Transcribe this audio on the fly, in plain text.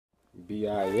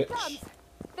bitch.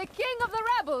 The king of the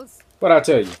rebels. What I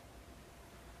tell you?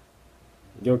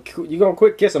 You gonna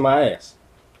quit kissing my ass.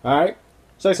 Alright?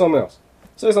 Say something else.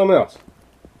 Say something else.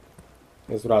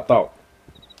 That's what I thought.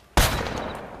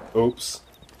 Oops.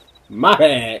 My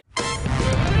bad.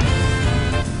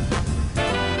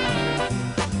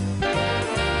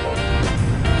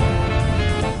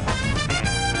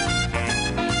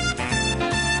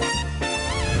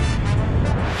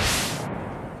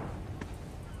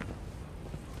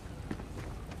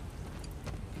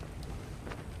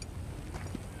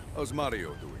 How's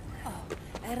Mario doing? Oh,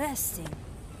 resting.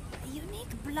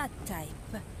 Unique blood type.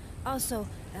 Also,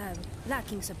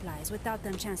 lacking supplies. Without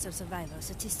them, chance of survival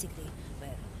statistically,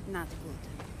 well, not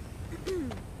good.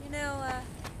 You know,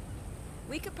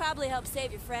 we could probably help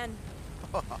save your friend.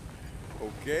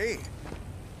 Okay.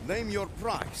 Name your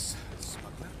price,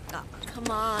 smuggler. Oh, come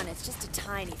on, it's just a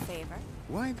tiny favor.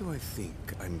 Why do I think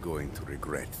I'm going to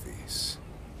regret this?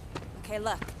 Okay,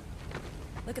 look.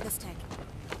 Look at this tank.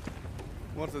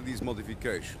 What are these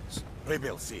modifications?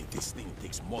 Rebels say this thing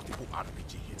takes multiple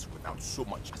RPG hits without so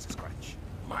much as a scratch.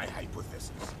 My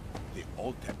hypothesis, they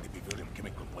all tap the Bavarian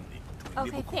chemical bonding to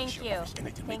Okay, thank you.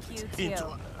 Thank you,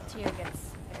 Tio. Tio gets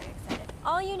very excited.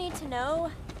 All you need to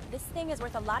know, this thing is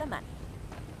worth a lot of money.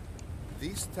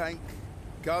 This tank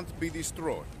can't be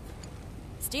destroyed.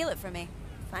 Steal it from me.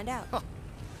 Find out. Huh.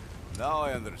 Now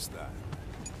I understand.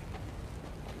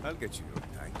 I'll get you your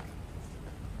tank.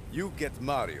 You get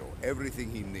Mario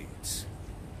everything he needs.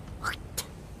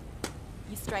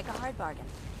 You strike a hard bargain.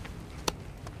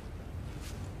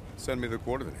 Send me the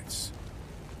coordinates.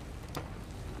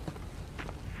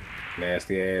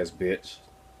 Nasty ass bitch.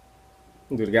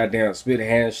 Do the goddamn spit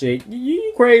handshake.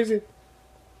 You crazy.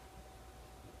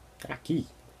 I key.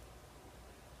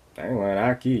 I ain't lying,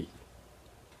 I key.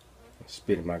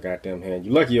 Spit in my goddamn hand.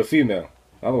 You lucky you're female.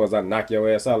 Otherwise I'd knock your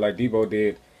ass out like Debo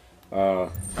did.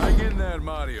 Hang in there,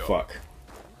 Mario. Fuck.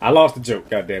 I lost the joke,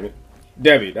 goddammit.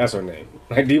 Debbie, that's her name.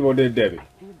 Like Debo did Debbie.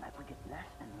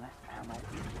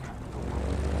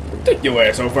 Take your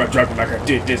ass over and drop it like I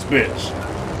did this bitch.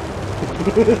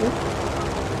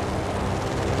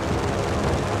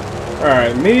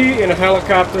 Alright, me in a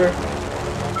helicopter.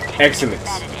 Excellent.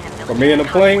 For me in a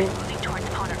plane.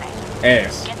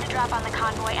 Ass. Get the drop on the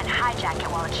convoy and hijack it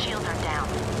while its shields are down.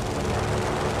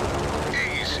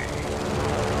 Easy.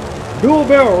 Dual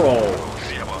barrel roll.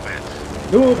 See about that.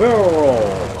 Dual barrel roll.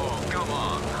 Oh, come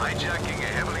on. Hijacking a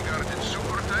heavily guarded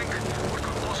super tank? What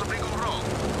could possibly go wrong?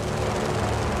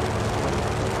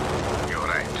 You're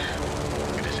right.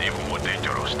 It is even more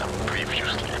dangerous than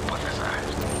previously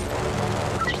hypothesized.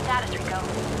 What's your status, Rico?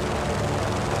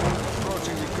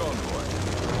 Approaching the convoy.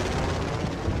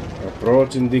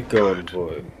 Approaching the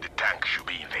convoy. The tank should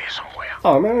be in there somewhere.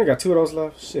 Oh man, I only got 2 of those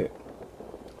left. Shit.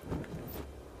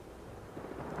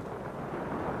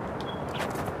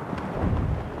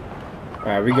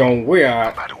 Alright, we going way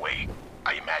out. By the way,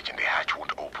 I imagine the hatch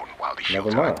won't open while the shields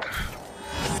Never are mind.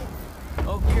 active.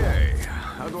 Okay.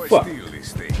 How do I Fuck. steal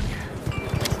this thing?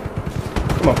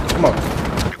 Come on, come on.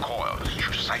 The coils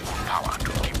should siphon power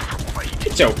to keep from overheating.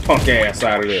 Get your punk ass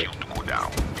out of there. Shield to go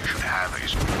down. You should have a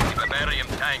The Bavarian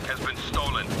tank has been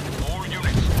stolen. All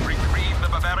units, retrieve the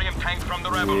Bavarian tank from the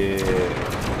rebels. Yeah.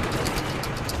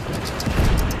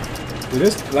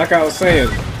 This, like I was saying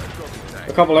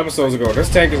a couple episodes ago, this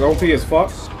tank is OP as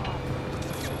fuck.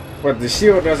 But the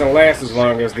shield doesn't last as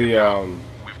long as the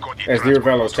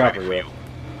Revelo's chopper, yeah.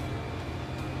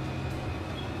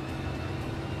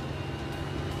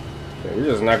 Yeah, we're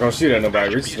just not gonna shoot at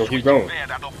nobody, we're just gonna keep going.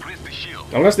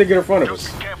 Unless they get in front of us.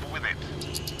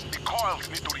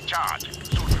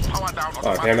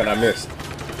 Oh damn it, I missed.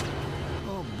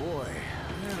 Oh boy,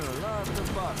 there are a lot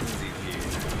of buttons in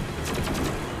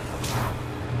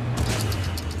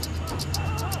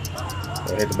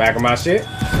here. Hit the back of my shit.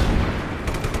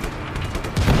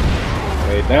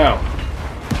 Lay it down.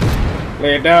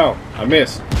 Lay it down. I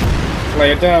missed.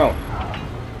 Lay it down.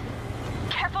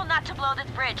 Careful not to blow this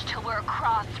bridge till we're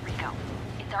across, Rico.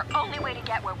 It's our only way to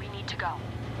get where we need to go.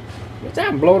 Bitch, I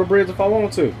can blow the bridge if I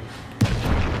want to.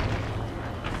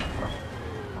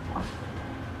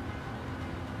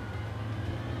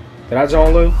 Did I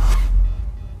John Lou?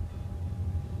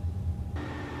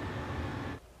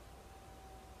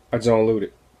 I John Lou'd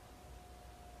it.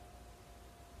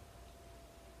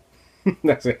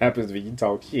 That's what happens when you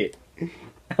talk shit.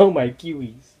 Oh my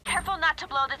kiwis. Careful not to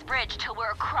blow this bridge till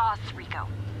we're across, Rico.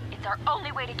 It's our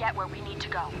only way to get where we need to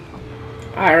go.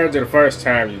 I heard you the first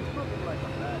time you...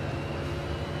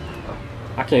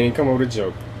 I can't even come up with a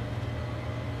joke.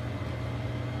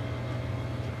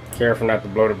 Careful not to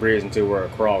blow the bridge until we're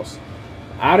across.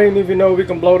 I didn't even know we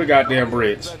can blow the goddamn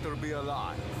bridge. Better be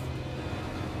alive.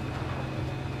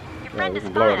 Your friend we is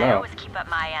can blow it fine. I now. always keep up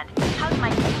my end. How's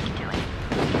my tank doing?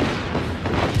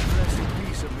 Impressive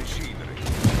piece of machinery.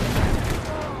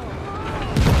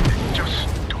 Just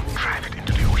don't drive it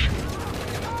into the ocean.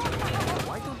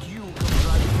 Why don't you come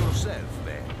drive it yourself,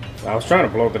 man? I was trying to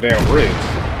blow the damn bridge.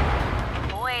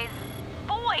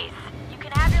 Boys, you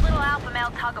can have your little alpha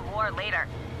male tug of war later.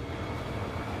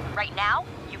 Right now,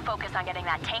 you focus on getting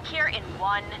that tank here in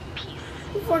one piece.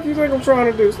 What the fuck you think I'm trying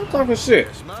to do? Stop talking shit.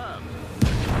 Yes, ma'am.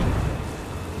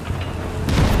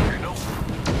 You know,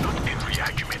 not every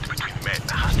argument between men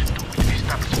has to do with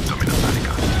establishing dominant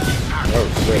radical. Oh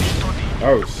shit.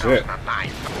 Oh shit. 2009.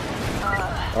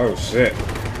 Oh shit.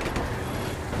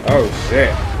 Oh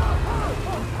shit.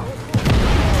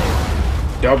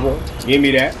 Double. Give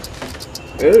me that.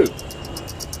 Ooh.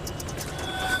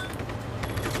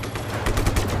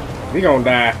 We gonna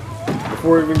die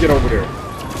before we even get over there.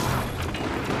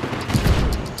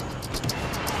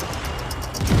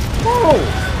 Whoa!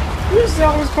 You see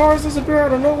all these cars disappear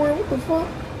out of nowhere? What the fuck?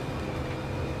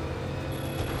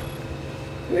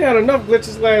 We had enough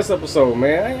glitches last episode,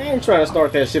 man. I ain't trying to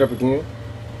start that shit up again.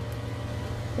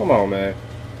 Come on, man.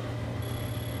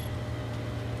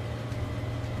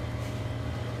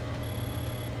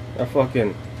 That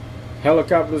fucking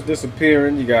helicopters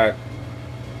disappearing. You got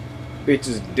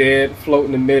bitches dead,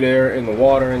 floating in midair in the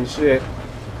water and shit.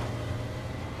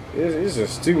 It's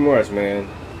just too much, man.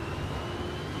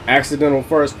 Accidental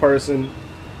first person.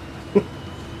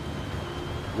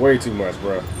 Way too much,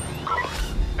 bro. Good.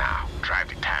 Now, drive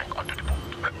the tank onto the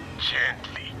boat.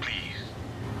 Gently, please.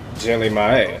 Gently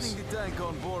my ass. Putting the tank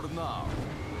on board now.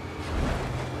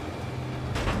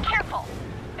 Careful!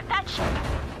 If that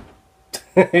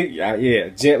shit... Yeah,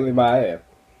 gently my ass.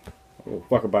 I don't give a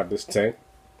fuck about this tank.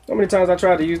 How many times I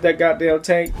tried to use that goddamn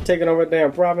tank, taking over a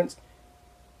damn province?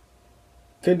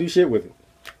 Couldn't do shit with it.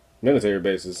 Military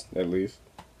bases, at least.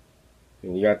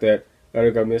 And you got that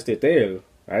other government there.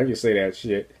 I can say that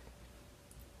shit.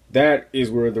 That is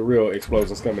where the real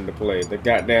explosions come into play. The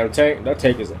goddamn tank, that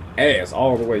tank is ass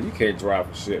all the way. You can't drive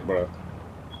for shit, bro.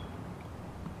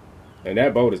 And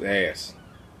that boat is ass.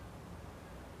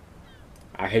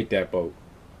 I hate that boat.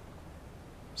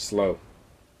 Slow.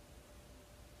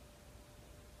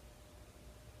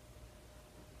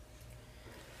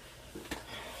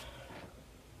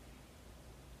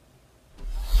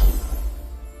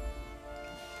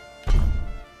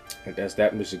 And that's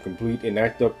that mission complete. And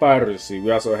that's the piracy. We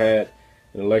also had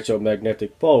an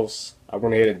electromagnetic pulse. I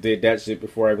went ahead and did that shit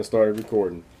before I even started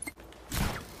recording.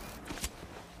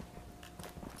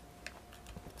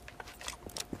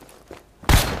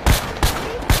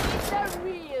 The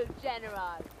real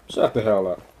general. Shut the hell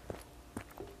up.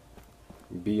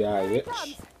 B.I.H.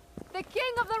 The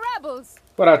king of the rebels.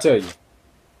 What I tell you?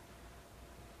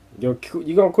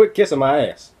 You gonna quit kissing my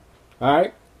ass.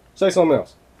 Alright? Say something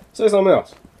else. Say something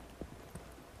else.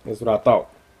 That's what I thought.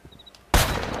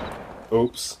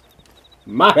 Oops.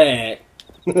 My bad.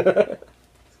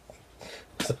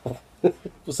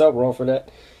 What's up, wrong for that?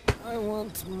 I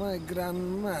want my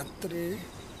grandmatre.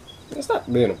 It's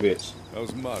not being a bitch.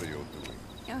 How's Mario doing?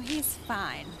 Oh, he's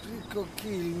fine. Rico,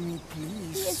 kill me, He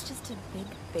please. is just a big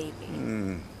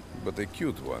baby. But a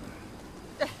cute one.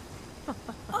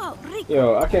 Oh, Rico.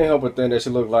 Yo, I can't help but think that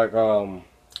she look like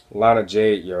Lana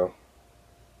Jade, yo.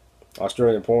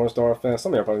 Australian porn star fan.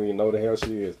 Some of y'all probably even know the hell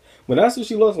she is. But that's what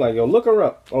she looks like, yo. Look her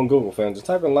up on Google, fam. Just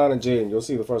type in Lana Jade and you'll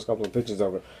see the first couple of pictures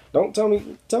of her. Don't tell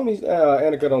me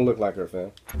Annika don't look like her,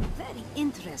 fam. Very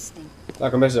interesting.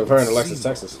 Like a message of her in Alexis,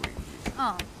 Texas.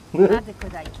 Oh,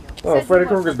 adequate IQ. Oh, Said Freddy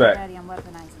he worked Krueger's for back. Bavarian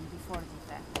weaponizing before the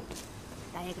fair.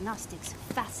 Diagnostics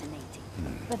fascinating.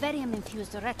 Bavarium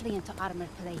infused directly into armor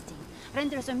plating.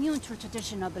 Renders immune to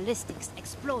traditional ballistics,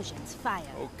 explosions,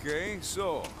 fire. Okay,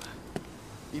 so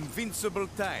invincible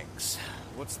tanks.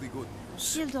 What's the good news?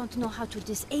 Still don't know how to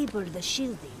disable the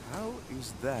shielding. How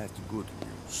is that good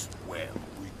news? Well,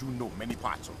 we do know many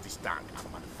parts of this tank are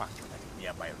manufactured at a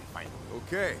nearby refinery.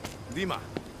 Okay, Dima,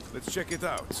 let's check it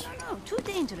out. No, too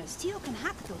dangerous. Tio can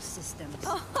hack those systems.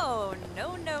 Oh,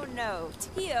 no, no, no.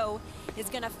 Tio is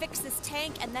gonna fix this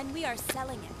tank and then we are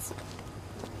selling it.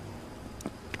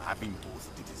 Having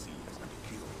both the disease and the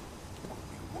cure would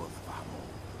be worth far more.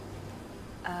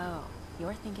 Oh,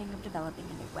 you're thinking of developing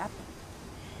a new weapon.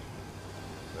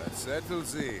 That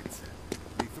settles it.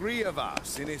 The three of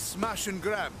us in a smash and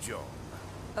grab job.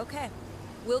 Okay.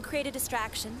 We'll create a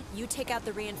distraction, you take out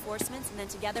the reinforcements, and then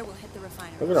together we'll hit the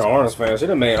refinery. Look at her arms, fam. She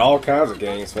done made all kinds of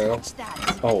games, fam. Watch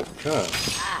that. Oh, God.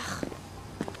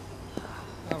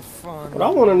 A fun. What I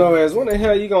want to know is, when the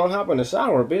hell you gonna hop in the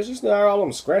shower, bitch? You still have all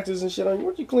them scratches and shit on you.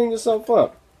 Why don't you clean yourself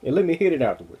up and let me hit it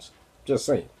afterwards? Just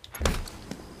saying.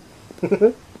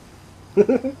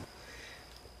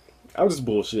 I'm just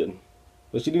bullshitting.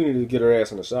 But she do need to get her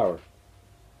ass in the shower.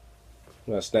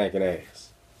 That stankin' ass.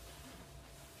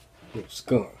 You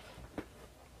skunk.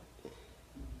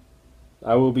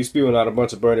 I will be spewing out a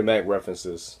bunch of Bernie Mac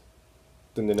references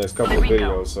in the next couple of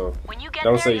videos, so when you get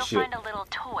don't there, say you'll shit. find a little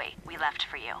toy we left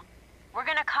for you. We're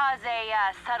gonna cause a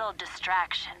subtle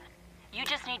distraction. You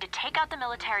just need to take out the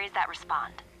militaries that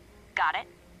respond. Got it?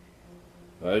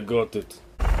 I got it.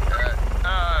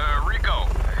 Rico,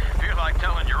 feel like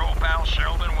telling your old pal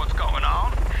Sheldon what's going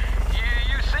on?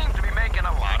 You seem to be making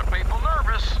a lot of people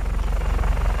nervous.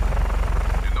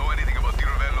 You know anything about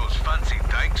Diravello's fancy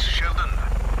tanks, Sheldon?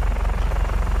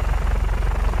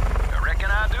 I reckon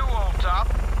I do, old top.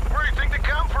 Where do you think they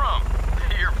come from?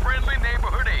 Your friendly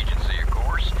neighborhood agency, of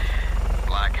course.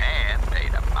 Black Hand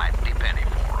paid a mighty penny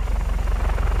for them.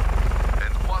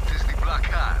 And what is the Black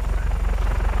Hand?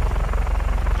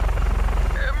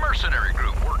 A mercenary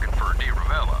group working for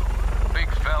Diravello. Big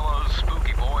fellas,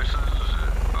 spooky voices,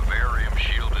 Bavarium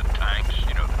shielded tanks,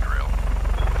 you know the drill.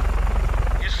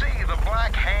 You see, the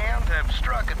Black Hand have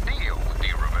struck a deal with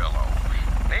Diravello.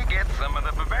 They get some of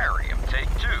the Bavarium, take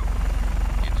two.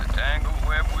 It's a tangled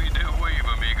web we do weave,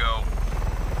 amigo.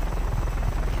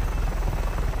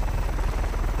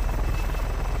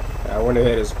 I went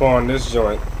ahead and spawned this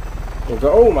joint and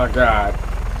go, oh my god.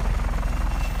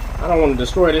 I don't want to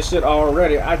destroy this shit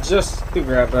already. I just threw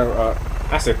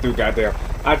goddamn,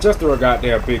 I just threw a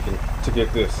goddamn beacon to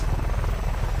get this.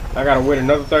 I gotta wait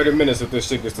another 30 minutes if this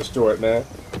shit gets destroyed, man.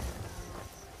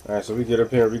 Alright, so we get up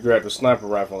here and we grab the sniper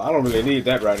rifle. I don't really need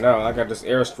that right now. I got this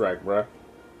airstrike, bruh.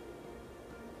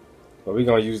 But we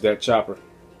gonna use that chopper.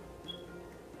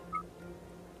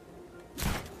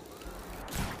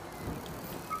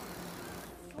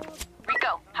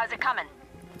 Rico, how's it coming?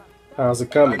 How's it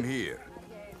coming? I'm here.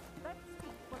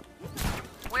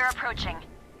 We're approaching.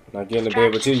 Not getting to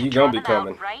bed with you, you gonna be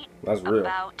coming. Right That's real.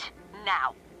 about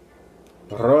now.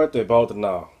 Right about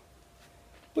now.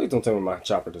 Please don't tell me my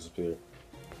chopper disappeared.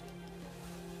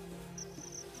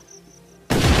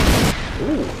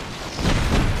 Ooh.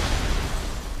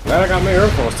 Now I got my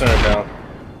earphones turned down.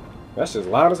 That's just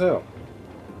loud as hell.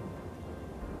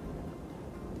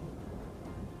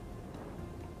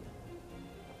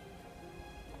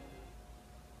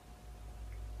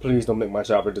 Please don't make my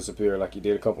chopper disappear like you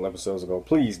did a couple episodes ago.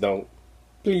 Please don't.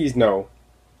 Please no.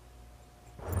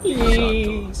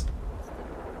 Please.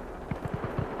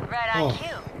 Right on cue.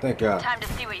 Thank God. Time to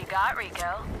see what you got,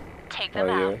 Rico. Take them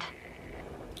out.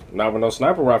 Not with no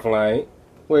sniper rifle, I ain't.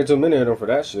 Way too many of them for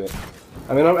that shit.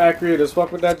 I mean, I'm accurate as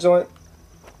fuck with that joint,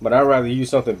 but I'd rather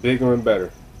use something bigger and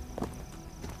better.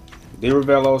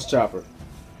 Diravello's chopper.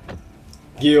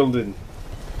 Gilded.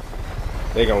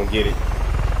 They gonna get it.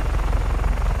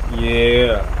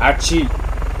 Yeah, I cheat.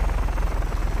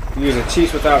 Using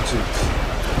cheats without cheats.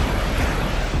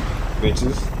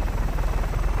 Bitches.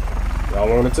 Y'all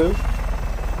wanted to?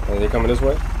 And they coming this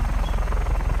way?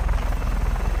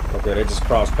 Okay, they just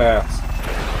crossed paths.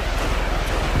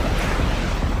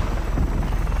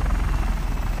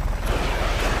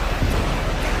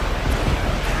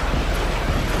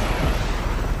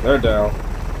 They're down.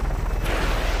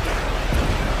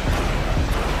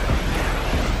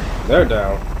 They're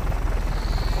down.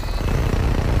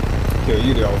 Kill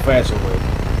you the old-fashioned way.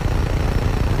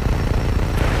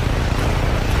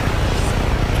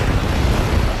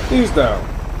 He's down.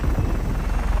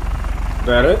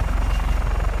 That it?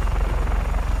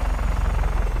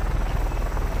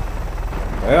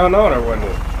 Hell no, that wasn't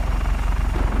it.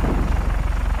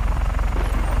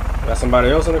 Got somebody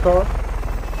else in the car?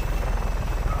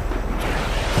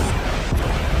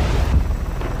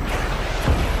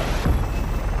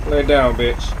 Lay down,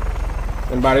 bitch.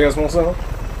 Anybody else want some?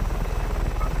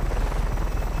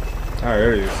 Alright,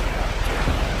 there he is.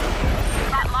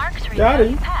 That marks Rico. Got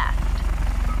him. You passed.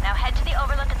 Now head to the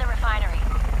overlook at the refinery.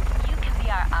 You can be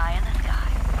our eye in the sky.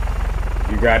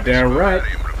 You goddamn right.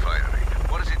 Refinery.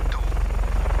 What does it do?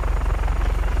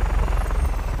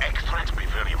 Extracts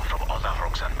beryllium from other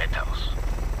rocks and metals.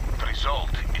 The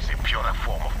result is a purer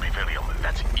form of beryllium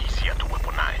that's easier to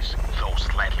weaponize, though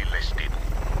slightly less stable.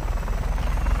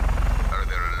 Are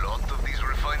there a lot of these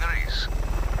refineries?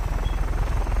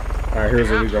 Alright, here's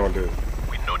what we're gonna do.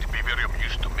 We know the beryllium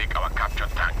used to make our capture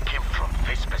tank came from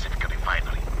this specific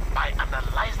refinery. By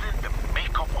analyzing the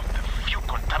makeup of the few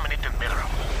contaminated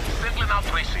minerals, singling out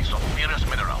traces of various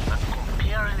minerals and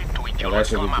comparing it to a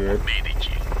geological map of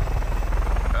Medici.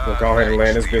 We'll go ahead and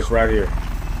land this bitch right here.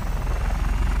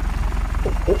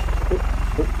 Oh, oh.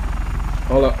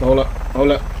 hold up.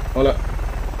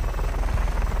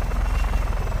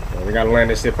 Well, we gotta land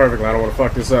this shit perfectly. I don't want to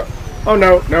fuck this up. Oh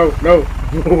no.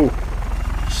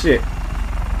 Shit.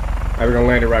 How we gonna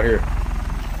land it right here?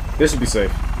 This should be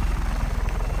safe.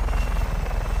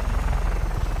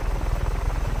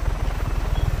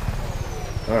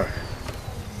 Alright.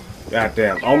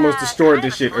 Goddamn. Almost destroyed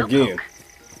this shit again.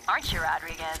 Aren't you,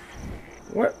 Rodriguez?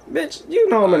 What? Bitch, you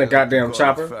know I'm in a goddamn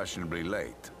chopper. Fashionably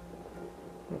late.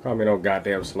 Don't call me no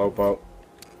goddamn slowpoke.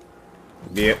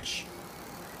 Bitch.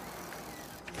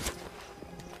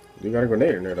 You got a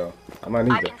grenade in there though. I might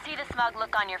need I that. can see the smug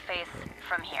look on your face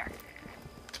from here.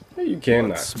 No, you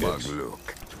cannot. Smug Bitch.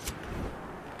 look.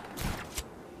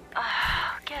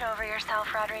 Get over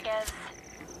yourself, Rodriguez.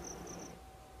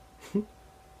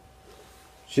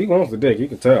 She wants the dick, you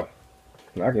can tell.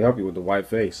 And I can help you with the white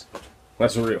face.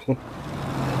 That's real.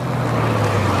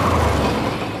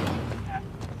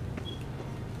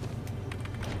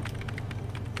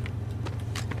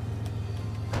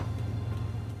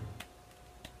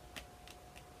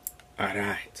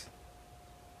 Alright.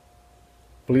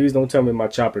 Please don't tell me my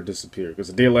chopper disappeared, because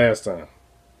it did last time.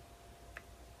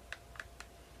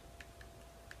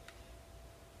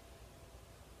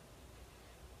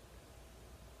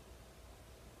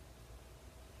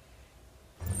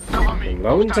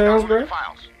 Loading times, bro.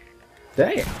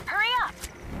 Damn. Hurry up!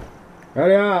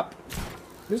 Hurry up.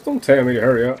 Just don't tell me to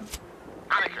hurry up.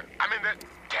 Anakin, I'm in the...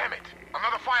 Damn it!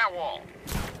 Another firewall!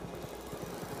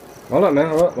 Hold up, man.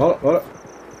 Hold up.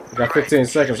 We got 15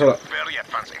 seconds. Hold up. Very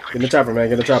advanced encryption. Get in the chopper, man.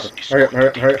 Get in the chopper.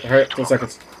 Hurry up. 10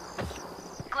 seconds.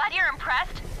 Glad you're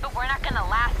impressed, but we're not gonna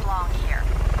last long here.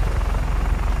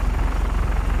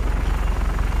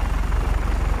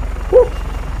 Woo.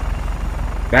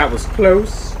 That was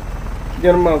close.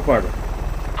 Get him, motherfucker.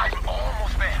 I'm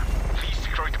almost there. These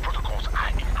security protocols are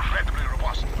incredibly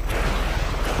robust.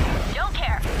 Don't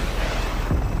care.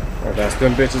 Alright, that's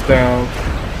them bitches down.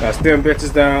 That's them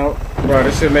bitches down. Bro,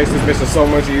 this shit makes this mission so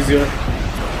much easier.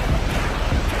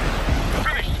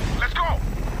 Finished. Let's go.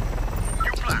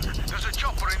 New plan. There's a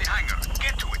chopper in the hangar.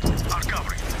 Get to it. I'll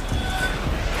cover it.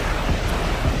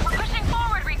 We're pushing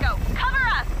forward, Rico. Cover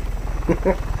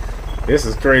us. This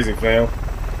is crazy, fam.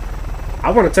 I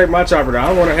want to take my chopper down. I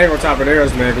don't want to hang on top of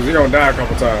theirs, man, because you're going to die a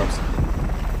couple times.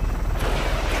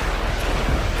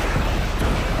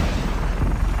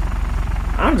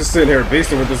 I'm just sitting here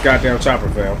beasting with this goddamn chopper,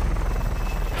 fam.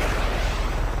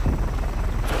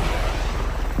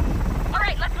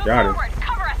 Alright, let's move Got it. forward.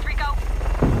 Cover us, Rico.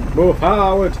 Move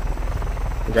forward.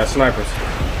 We got snipers.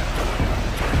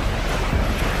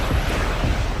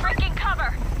 Breaking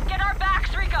cover. Get our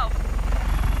backs, Rico.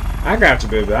 I got you,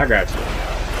 baby. I got you.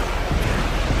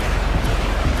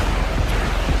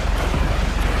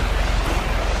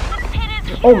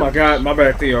 Oh my god, my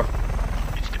bad, Theo.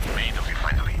 It's the main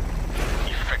refinery.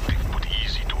 Effective but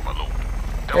easy to overload.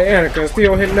 Hey, Anakin,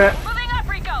 Theo hitting that? Moving up,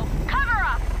 Rico. Cover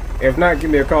us. If not,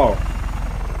 give me a call.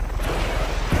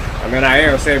 I mean, I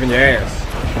am saving your ass.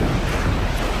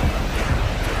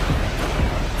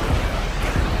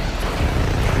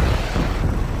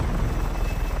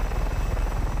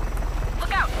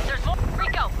 Look out. There's more.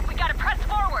 Rico, we gotta press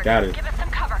forward. Got it. Give us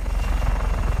some cover.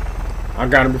 I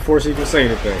got him before she can say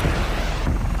anything.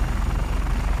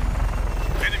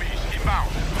 Enemies inbound.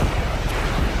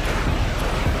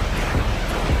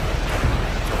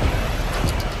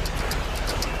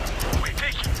 We're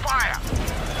taking fire.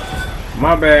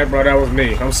 My bad, bro. That was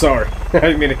me. I'm sorry. I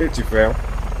didn't mean to hit you, fam.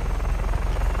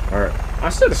 Alright. I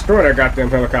should destroy that goddamn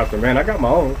helicopter, man. I got my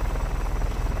own.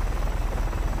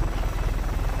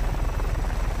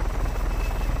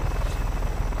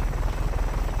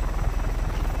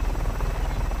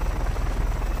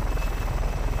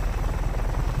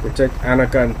 Protect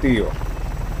Anakin and Theo.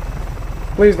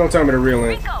 Please don't tell me to reel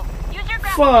in. Rico, use your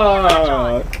grapple.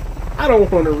 Fuck! I don't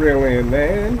want to reel in,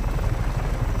 man.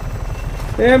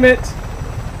 Damn it!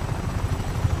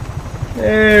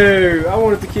 Hey, I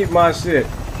wanted to keep my shit.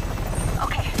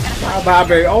 Okay. Bye bye,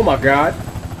 baby. Oh my god.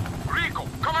 Rico,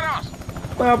 cover us.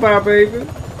 Bye bye, baby.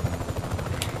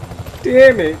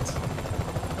 Damn it.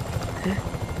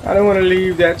 I don't want to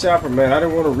leave that chopper, man. I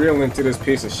didn't want to reel into this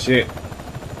piece of shit.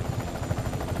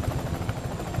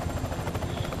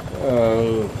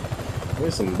 Oh,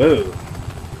 there's some boo.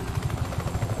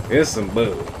 There's some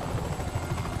boo.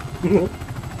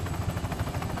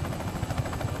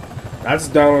 I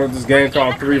just downloaded this game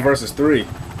called 3 vs 3.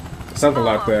 Something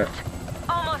like that.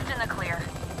 Almost in the clear.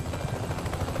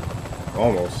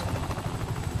 Almost.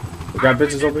 We got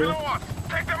bitches over here?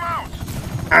 Take them out.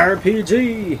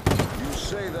 RPG! You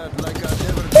say that like I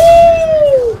never...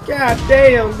 Woo! God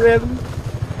damn, brother.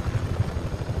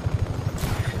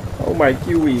 Oh my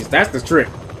QEs. That's the trick.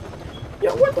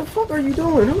 Yo, what the fuck are you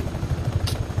doing? Who?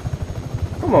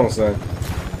 Come on, son.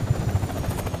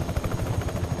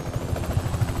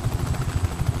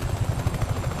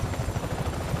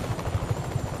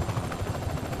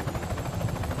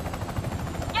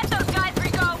 Get those guys,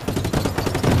 Rico!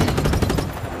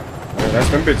 Yeah, that's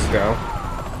them bitches down.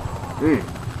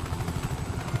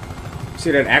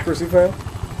 See that accuracy, fam?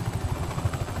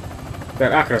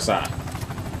 That accuracy.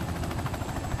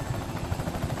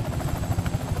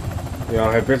 Y'all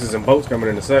have bitches and boats coming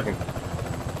in a second.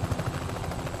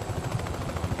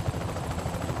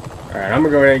 Alright, I'm gonna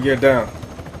go ahead and get down.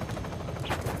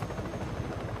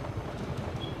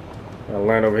 I'll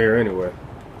land over here anyway.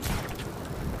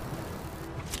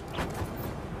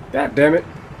 God damn it.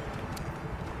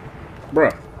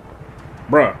 Bruh.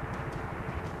 Bruh.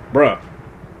 Bruh.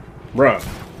 Bruh.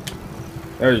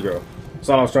 There you go. That's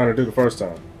all I was trying to do the first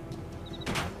time.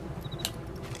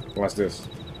 Watch this.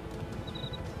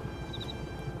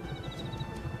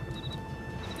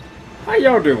 How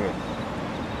y'all doing?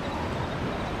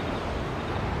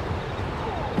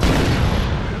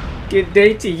 Good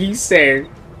day to you, sir.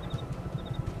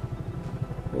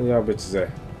 Where y'all bitches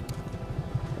at?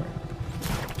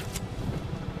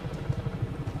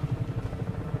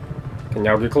 Can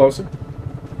y'all get closer?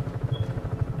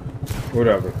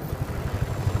 Whatever.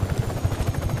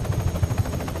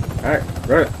 Alright,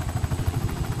 good.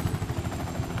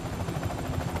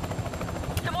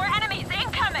 Some more enemies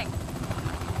incoming!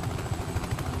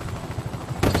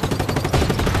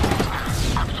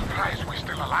 I'm surprised we're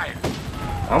still alive.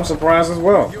 I'm surprised as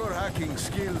well. With your hacking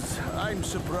skills, I'm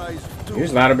surprised too.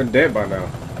 You'd not have been dead by now.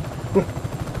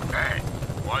 Hey,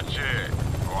 watch it.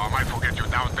 Or I might forget you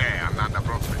down there. I'm not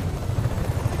appropriate.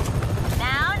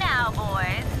 Now,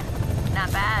 boys.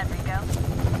 Not bad, Rico.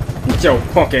 Get your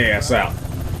punk ass out.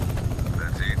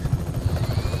 That's it.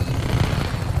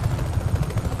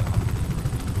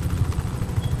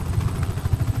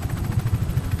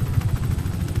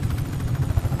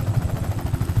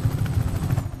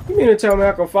 You mean to tell me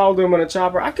I could follow them on a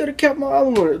chopper? I could have kept my other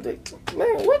one.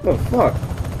 Man, what the fuck?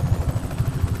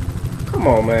 Come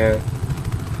on, man.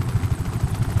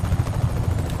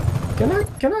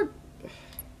 Can I?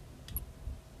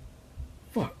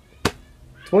 Fuck.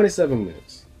 27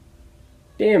 minutes.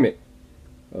 Damn it.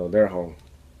 Oh, they're home.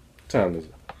 What time is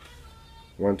it?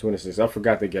 1:26. I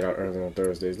forgot they get out early on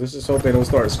Thursdays. Let's just hope they don't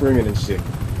start screaming and shit.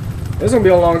 This is gonna be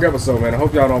a long episode, man. I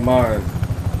hope y'all don't mind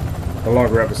a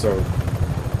longer episode.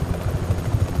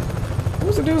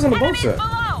 Who's the dudes on the boat set?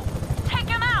 Below! Take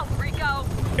him out, Rico!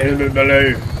 Enemy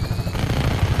below.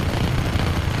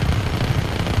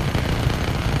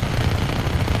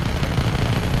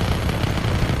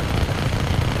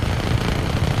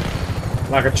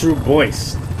 Like a true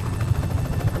voice.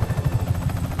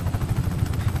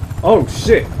 Oh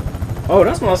shit. Oh,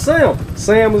 that's my Sam.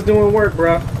 Sam was doing work,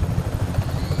 bruh.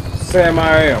 Sam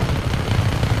I am.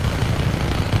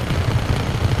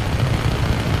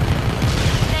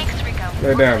 Thanks, Rico.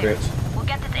 Lay down, bitch. We'll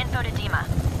get this info to Dima.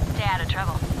 Stay out of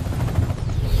trouble.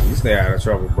 You stay out of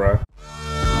trouble, bruh.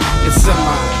 It's in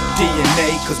my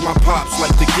DNA, cause my pops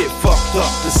like to get fucked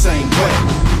up the same way.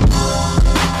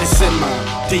 It's in my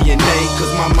DNA,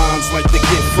 cause my moms like to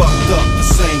get fucked up the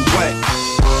same way.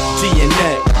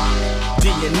 DNA,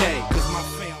 cause my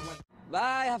family.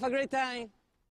 Bye, have a great time.